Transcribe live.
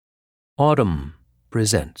Audm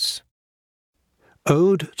presents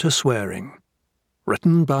Ode to Swearing,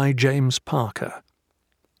 written by James Parker.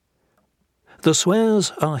 The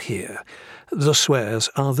swears are here, the swears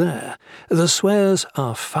are there, the swears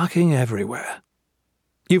are fucking everywhere.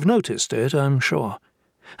 You've noticed it, I'm sure.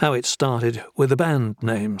 How it started with the band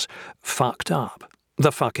names, Fucked Up,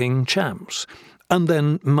 The Fucking Champs, and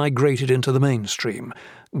then migrated into the mainstream,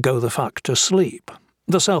 Go the Fuck to Sleep,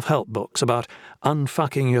 the self-help books about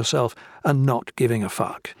unfucking yourself and not giving a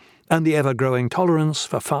fuck, and the ever-growing tolerance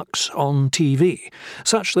for fucks on TV,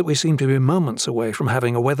 such that we seem to be moments away from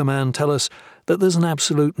having a weatherman tell us that there's an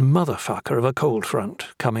absolute motherfucker of a cold front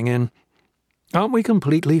coming in. Aren't we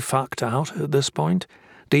completely fucked out at this point?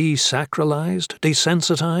 Desacralized?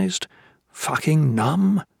 Desensitized? Fucking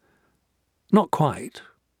numb? Not quite.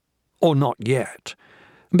 Or not yet.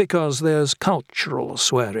 Because there's cultural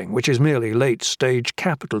swearing, which is merely late-stage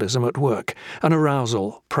capitalism at work, an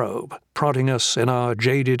arousal probe, prodding us in our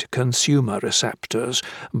jaded consumer receptors,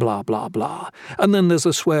 blah, blah, blah. And then there's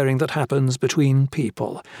the swearing that happens between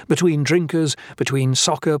people, between drinkers, between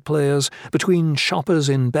soccer players, between shoppers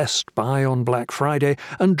in Best Buy on Black Friday,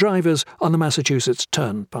 and drivers on the Massachusetts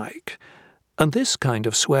Turnpike. And this kind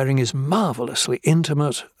of swearing is marvelously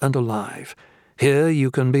intimate and alive. Here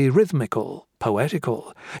you can be rhythmical,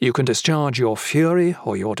 poetical. You can discharge your fury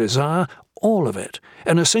or your desire, all of it,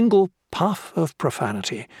 in a single puff of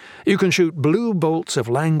profanity. You can shoot blue bolts of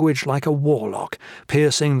language like a warlock,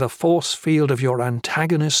 piercing the force field of your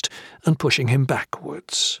antagonist and pushing him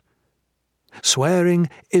backwards. Swearing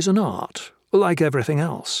is an art, like everything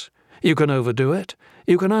else. You can overdo it,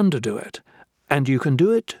 you can underdo it, and you can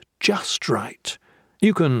do it just right.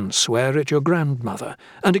 You can swear at your grandmother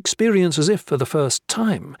and experience as if for the first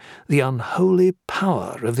time the unholy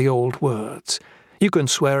power of the old words. You can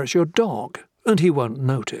swear at your dog and he won't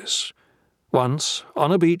notice. Once,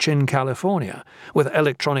 on a beach in California, with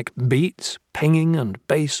electronic beats pinging and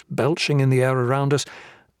bass belching in the air around us,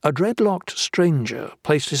 a dreadlocked stranger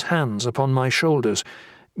placed his hands upon my shoulders,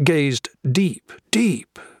 gazed deep,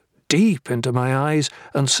 deep, deep into my eyes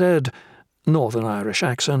and said, Northern Irish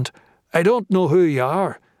accent, "I don't know who you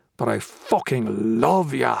are, but I fucking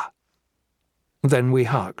love ya." Then we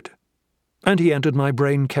hugged, and he entered my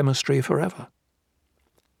brain chemistry forever.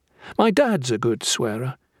 My dad's a good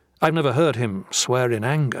swearer. I've never heard him swear in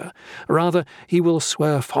anger. Rather, he will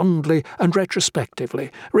swear fondly and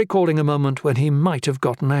retrospectively, recalling a moment when he might have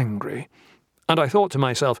gotten angry. And I thought to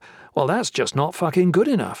myself, well, that's just not fucking good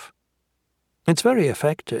enough. It's very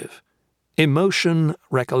effective. Emotion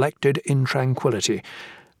recollected in tranquility,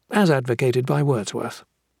 as advocated by Wordsworth.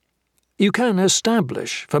 You can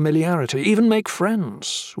establish familiarity, even make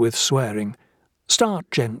friends with swearing.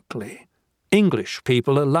 Start gently. English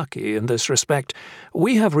people are lucky in this respect.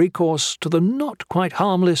 We have recourse to the not quite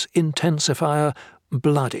harmless intensifier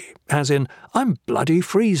bloody, as in, I'm bloody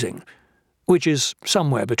freezing, which is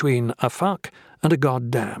somewhere between a fuck and a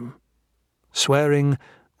goddamn. Swearing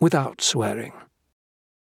without swearing.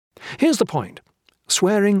 Here's the point.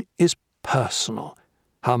 Swearing is personal.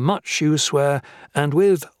 How much you swear, and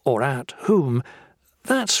with or at whom,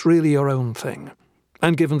 that's really your own thing.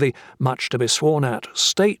 And given the much-to-be-sworn-at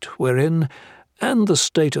state we're in, and the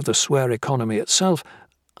state of the swear economy itself,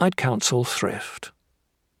 I'd counsel thrift.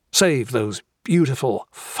 Save those beautiful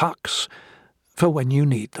fucks for when you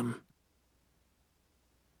need them.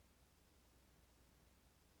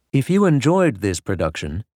 If you enjoyed this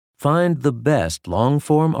production, find the best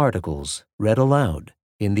long-form articles read aloud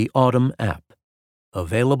in the Audm app.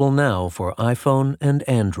 Available now for iPhone and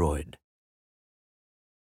Android.